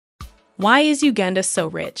Why is Uganda so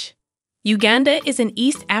rich? Uganda is an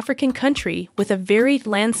East African country with a varied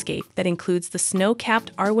landscape that includes the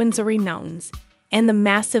snow-capped Rwenzori Mountains and the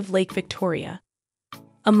massive Lake Victoria.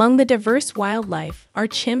 Among the diverse wildlife are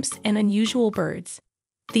chimps and unusual birds.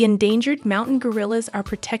 The endangered mountain gorillas are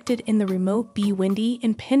protected in the remote Bwindi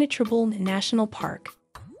Impenetrable National Park.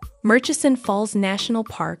 Murchison Falls National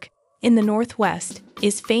Park, in the northwest,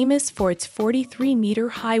 is famous for its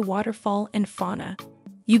 43-meter-high waterfall and fauna.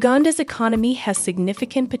 Uganda's economy has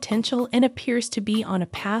significant potential and appears to be on a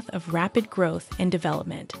path of rapid growth and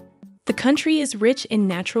development. The country is rich in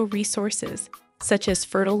natural resources, such as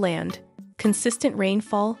fertile land, consistent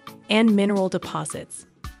rainfall, and mineral deposits.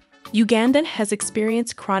 Uganda has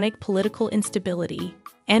experienced chronic political instability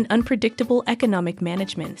and unpredictable economic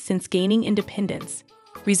management since gaining independence,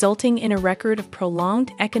 resulting in a record of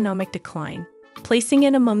prolonged economic decline, placing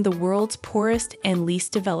it among the world's poorest and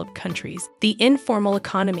least developed countries. The informal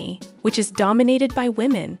economy, which is dominated by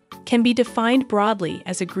women, can be defined broadly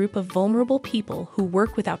as a group of vulnerable people who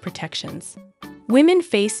work without protections. Women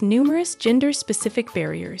face numerous gender-specific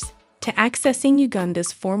barriers to accessing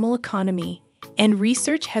Uganda's formal economy, and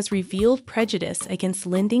research has revealed prejudice against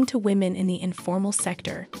lending to women in the informal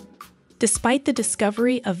sector. Despite the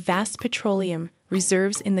discovery of vast petroleum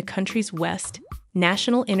reserves in the country's west,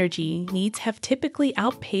 national energy needs have typically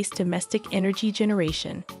outpaced domestic energy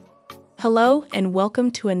generation. Hello and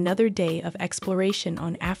welcome to another day of exploration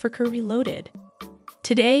on Africa Reloaded.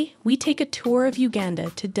 Today, we take a tour of Uganda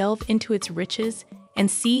to delve into its riches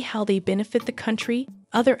and see how they benefit the country,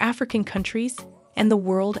 other African countries, and the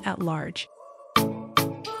world at large.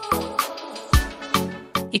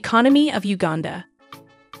 Economy of Uganda.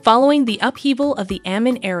 Following the upheaval of the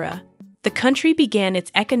Amin era, the country began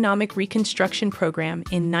its economic reconstruction program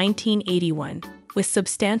in 1981 with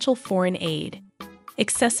substantial foreign aid,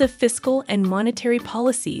 excessive fiscal and monetary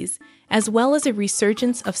policies, as well as a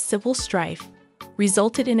resurgence of civil strife,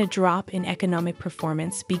 resulted in a drop in economic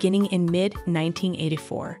performance beginning in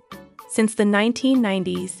mid-1984. Since the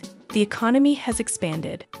 1990s, the economy has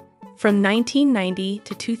expanded. From 1990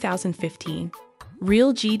 to 2015,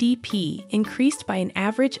 real GDP increased by an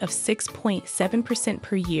average of 6.7%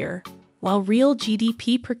 per year, while real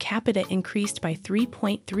GDP per capita increased by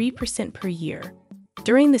 3.3% per year.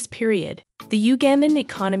 During this period, the Ugandan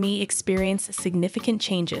economy experienced significant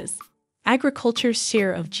changes. Agriculture's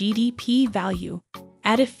share of GDP value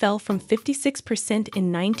added fell from 56%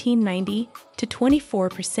 in 1990 to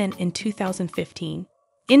 24% in 2015.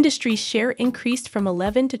 Industry's share increased from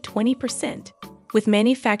 11 to 20%, with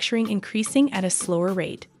manufacturing increasing at a slower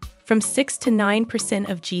rate, from 6 to 9%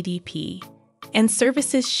 of GDP. And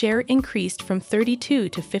services share increased from 32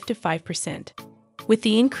 to 55%. With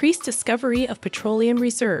the increased discovery of petroleum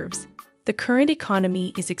reserves, the current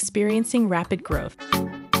economy is experiencing rapid growth.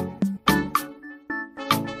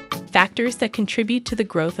 Factors that contribute to the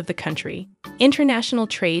growth of the country: international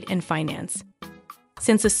trade and finance.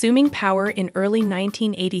 Since assuming power in early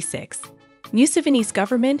 1986, Museveni's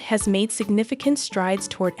government has made significant strides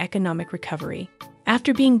toward economic recovery.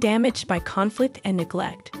 After being damaged by conflict and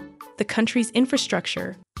neglect, the country's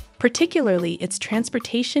infrastructure, particularly its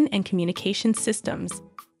transportation and communication systems,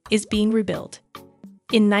 is being rebuilt.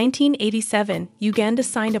 In 1987, Uganda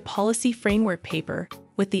signed a policy framework paper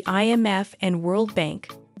with the IMF and World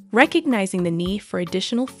Bank, recognizing the need for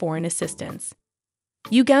additional foreign assistance.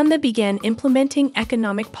 Uganda began implementing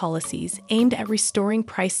economic policies aimed at restoring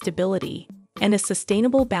price stability and a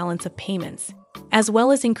sustainable balance of payments, as well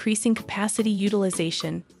as increasing capacity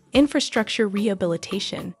utilization, infrastructure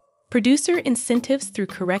rehabilitation, producer incentives through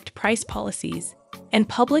correct price policies, and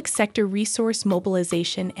public sector resource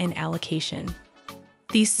mobilization and allocation.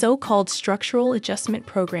 These so-called structural adjustment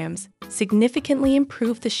programs significantly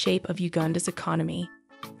improved the shape of Uganda's economy,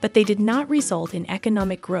 but they did not result in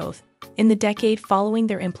economic growth in the decade following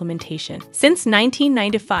their implementation. Since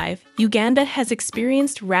 1995, Uganda has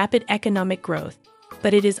experienced rapid economic growth,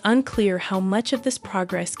 but it is unclear how much of this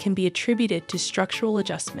progress can be attributed to structural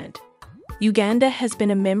adjustment. Uganda has been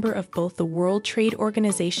a member of both the World Trade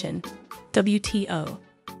Organization, WTO,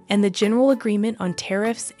 and the General Agreement on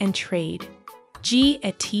Tariffs and Trade,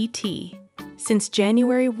 GATT, since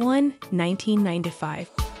January 1, 1995.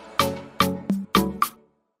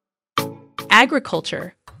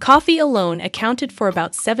 Agriculture. Coffee alone accounted for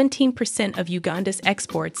about 17% of Uganda's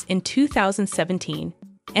exports in 2017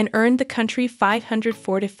 and earned the country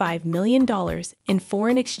 $545 million in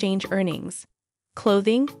foreign exchange earnings.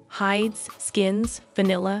 Clothing, hides, skins,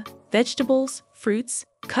 vanilla, vegetables, fruits,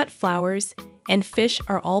 cut flowers, and fish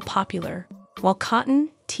are all popular, while cotton,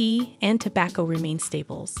 tea, and tobacco remain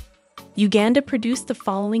staples. Uganda produced the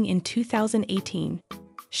following in 2018: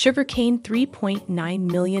 sugarcane 3.9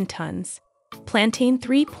 million tons, plantain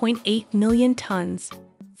 3.8 million tons,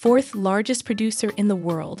 fourth largest producer in the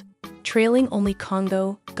world, trailing only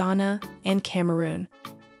Congo, Ghana, and Cameroon.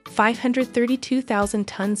 532,000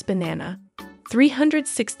 tons banana,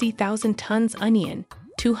 360,000 tons onion,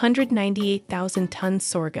 298,000 tons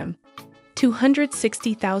sorghum,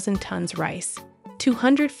 260,000 tons rice,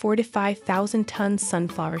 245,000 tons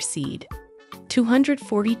sunflower seed,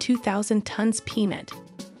 242,000 tons peanut,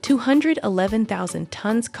 211,000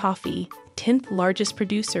 tons coffee, 10th largest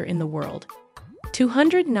producer in the world,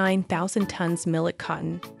 209,000 tons millet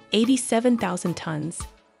cotton, 87,000 tons,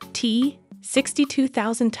 tea,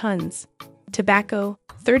 62,000 tons, tobacco,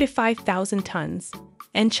 35,000 tons,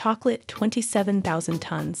 and chocolate, 27,000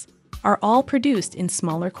 tons, are all produced in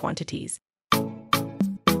smaller quantities.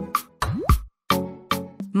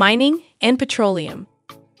 Mining and petroleum.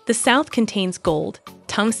 The South contains gold,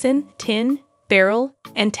 tungsten, tin, beryl,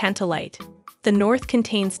 and tantalite. The North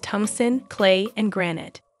contains tungsten, clay, and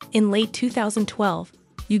granite. In late 2012,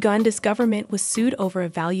 Uganda's government was sued over a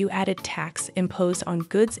value-added tax imposed on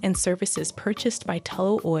goods and services purchased by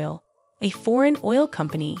Tullow Oil, a foreign oil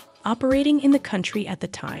company operating in the country at the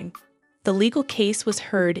time. The legal case was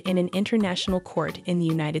heard in an international court in the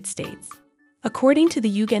United States. According to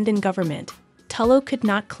the Ugandan government, Tullow could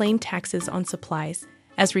not claim taxes on supplies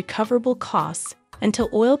as recoverable costs until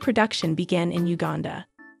oil production began in Uganda.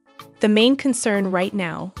 The main concern right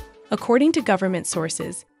now, according to government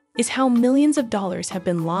sources, is how millions of dollars have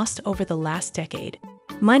been lost over the last decade,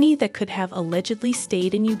 money that could have allegedly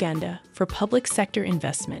stayed in Uganda for public sector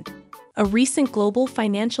investment. A recent global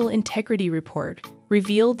financial integrity report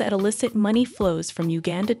revealed that illicit money flows from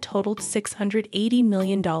Uganda totaled $680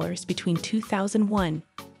 million between 2001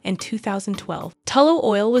 and 2012. Tullow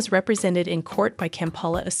Oil was represented in court by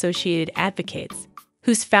Kampala Associated Advocates,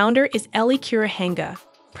 whose founder is Eli Kurahanga,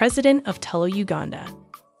 president of Tullow Uganda.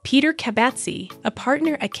 Peter Kabatsi, a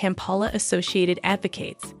partner at Kampala Associated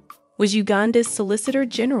Advocates, was Uganda's Solicitor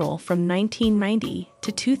General from 1990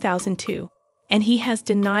 to 2002, and he has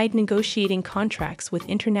denied negotiating contracts with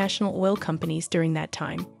international oil companies during that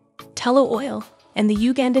time. Tullow Oil and the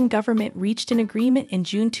Ugandan government reached an agreement in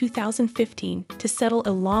June 2015 to settle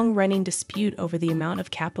a long-running dispute over the amount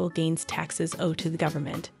of capital gains taxes owed to the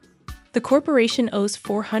government. The corporation owes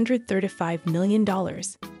 $435 million,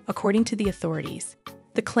 according to the authorities.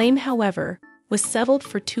 The claim, however, was settled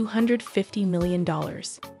for $250 million.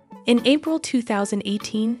 In April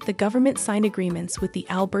 2018, the government signed agreements with the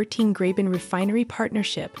Albertine Graben Refinery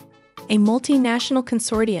Partnership, a multinational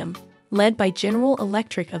consortium led by General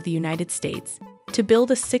Electric of the United States, to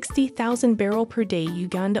build a 60,000-barrel-per-day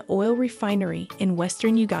Uganda oil refinery in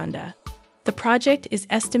western Uganda. The project is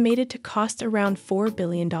estimated to cost around $4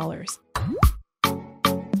 billion.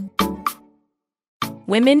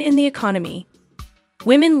 Women in the economy.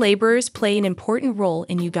 Women laborers play an important role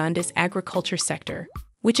in Uganda's agriculture sector,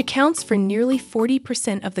 which accounts for nearly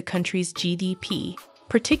 40% of the country's GDP,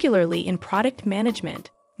 particularly in product management,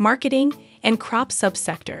 marketing, and crop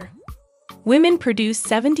subsector. Women produce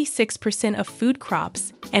 76% of food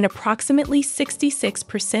crops and approximately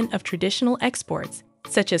 66% of traditional exports,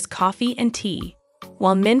 such as coffee and tea,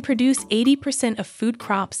 while men produce 80% of food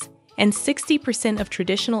crops and 60% of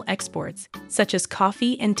traditional exports, such as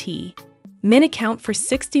coffee and tea. Men account for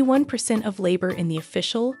 61% of labor in the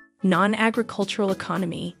official, non-agricultural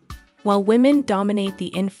economy, while women dominate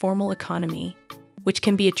the informal economy, which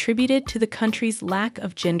can be attributed to the country's lack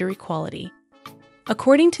of gender equality.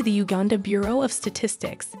 According to the Uganda Bureau of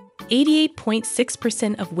Statistics,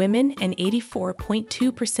 88.6% of women and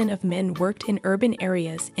 84.2% of men worked in urban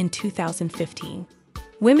areas in 2015.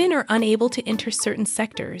 Women are unable to enter certain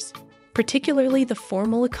sectors, particularly the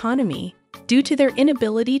formal economy, due to their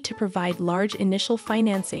inability to provide large initial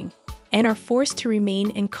financing, and are forced to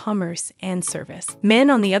remain in commerce and service. Men,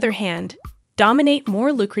 on the other hand, dominate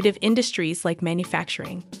more lucrative industries like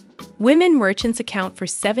manufacturing. Women merchants account for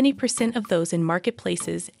 70% of those in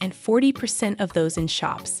marketplaces and 40% of those in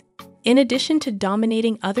shops, in addition to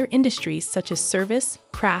dominating other industries such as service,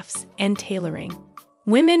 crafts, and tailoring.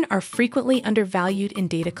 Women are frequently undervalued in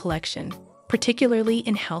data collection, particularly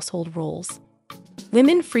in household roles.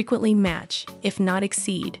 Women frequently match, if not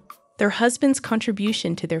exceed, their husband's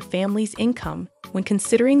contribution to their family's income when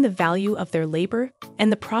considering the value of their labor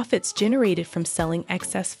and the profits generated from selling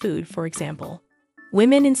excess food, for example.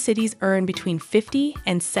 Women in cities earn between 50%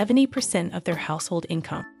 and 70% of their household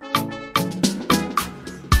income.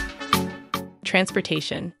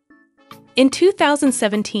 Transportation. In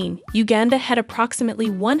 2017, Uganda had approximately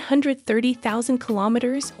 130,000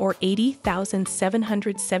 kilometers or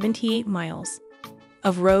 80,778 miles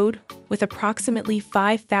of road, with approximately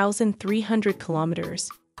 5,300 kilometers,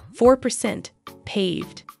 4%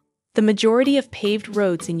 paved. The majority of paved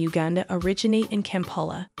roads in Uganda originate in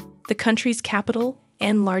Kampala, the country's capital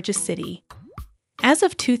and largest city. As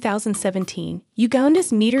of 2017,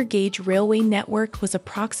 Uganda's meter-gauge railway network was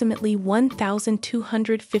approximately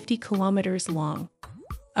 1,250 kilometers long.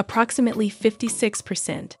 Approximately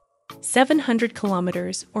 56%, 700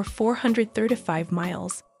 kilometers or 435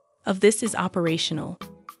 miles, of this is operational.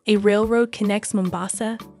 A railroad connects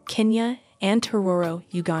Mombasa, Kenya, and Tororo,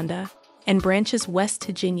 Uganda, and branches west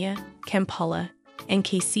to Jinya, Kampala, and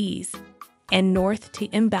Kasese, and north to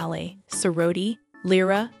Mbale, Soroti,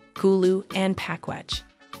 Lira, Gulu, and Pakwach.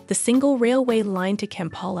 The single railway line to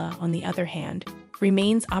Kampala, on the other hand,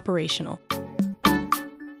 remains operational.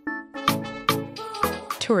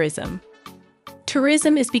 Tourism.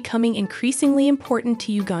 Tourism is becoming increasingly important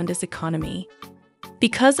to Uganda's economy.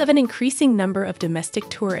 Because of an increasing number of domestic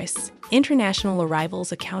tourists, international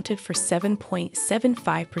arrivals accounted for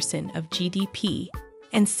 7.75% of GDP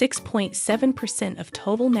and 6.7% of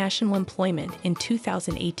total national employment in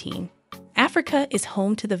 2018. Africa is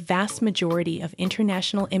home to the vast majority of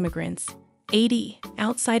international immigrants, 80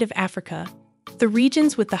 outside of Africa. The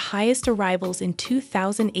regions with the highest arrivals in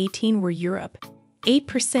 2018 were Europe,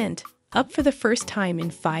 8%, up for the first time in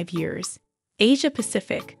 5 years. Asia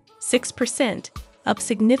Pacific, 6%, up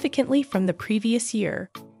significantly from the previous year,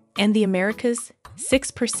 and the Americas,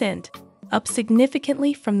 6%, up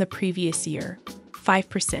significantly from the previous year,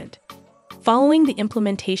 5%. Following the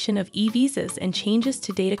implementation of e-visas and changes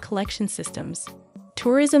to data collection systems,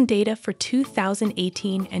 tourism data for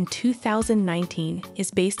 2018 and 2019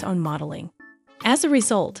 is based on modeling. As a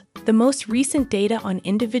result, the most recent data on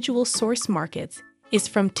individual source markets is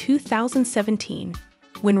from 2017,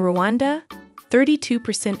 when Rwanda,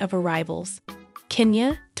 32% of arrivals,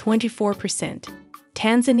 Kenya, 24%,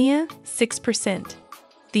 Tanzania, 6%,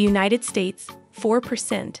 the United States,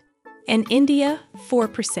 4%, and India,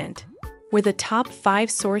 4%, were the top 5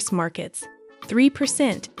 source markets,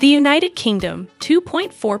 3%. The United Kingdom,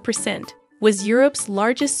 2.4%, was Europe's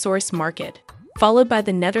largest source market, followed by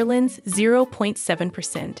the Netherlands,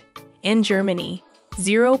 0.7%, and Germany,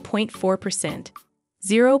 0.4%,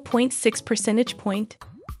 0.6 percentage point.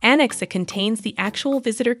 Annexa contains the actual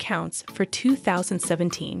visitor counts for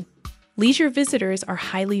 2017. Leisure visitors are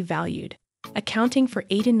highly valued, accounting for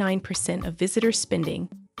 89% of visitor spending,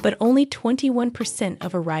 but only 21%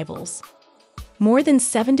 of arrivals. More than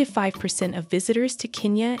 75% of visitors to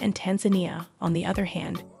Kenya and Tanzania, on the other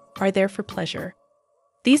hand, are there for pleasure.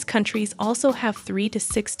 These countries also have 3 to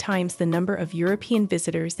 6 times the number of European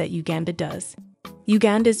visitors that Uganda does.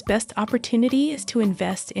 Uganda's best opportunity is to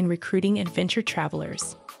invest in recruiting adventure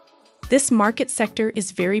travelers. This market sector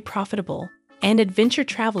is very profitable, and adventure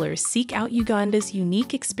travelers seek out Uganda's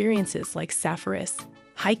unique experiences like safaris,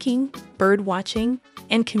 hiking, bird watching,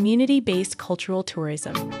 and community-based cultural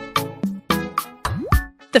tourism.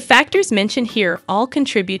 The factors mentioned here all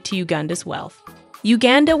contribute to Uganda's wealth.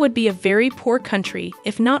 Uganda would be a very poor country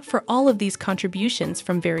if not for all of these contributions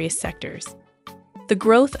from various sectors. The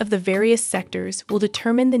growth of the various sectors will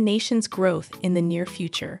determine the nation's growth in the near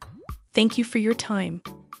future. Thank you for your time.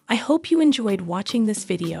 I hope you enjoyed watching this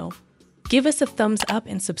video. Give us a thumbs up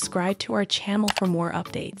and subscribe to our channel for more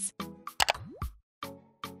updates.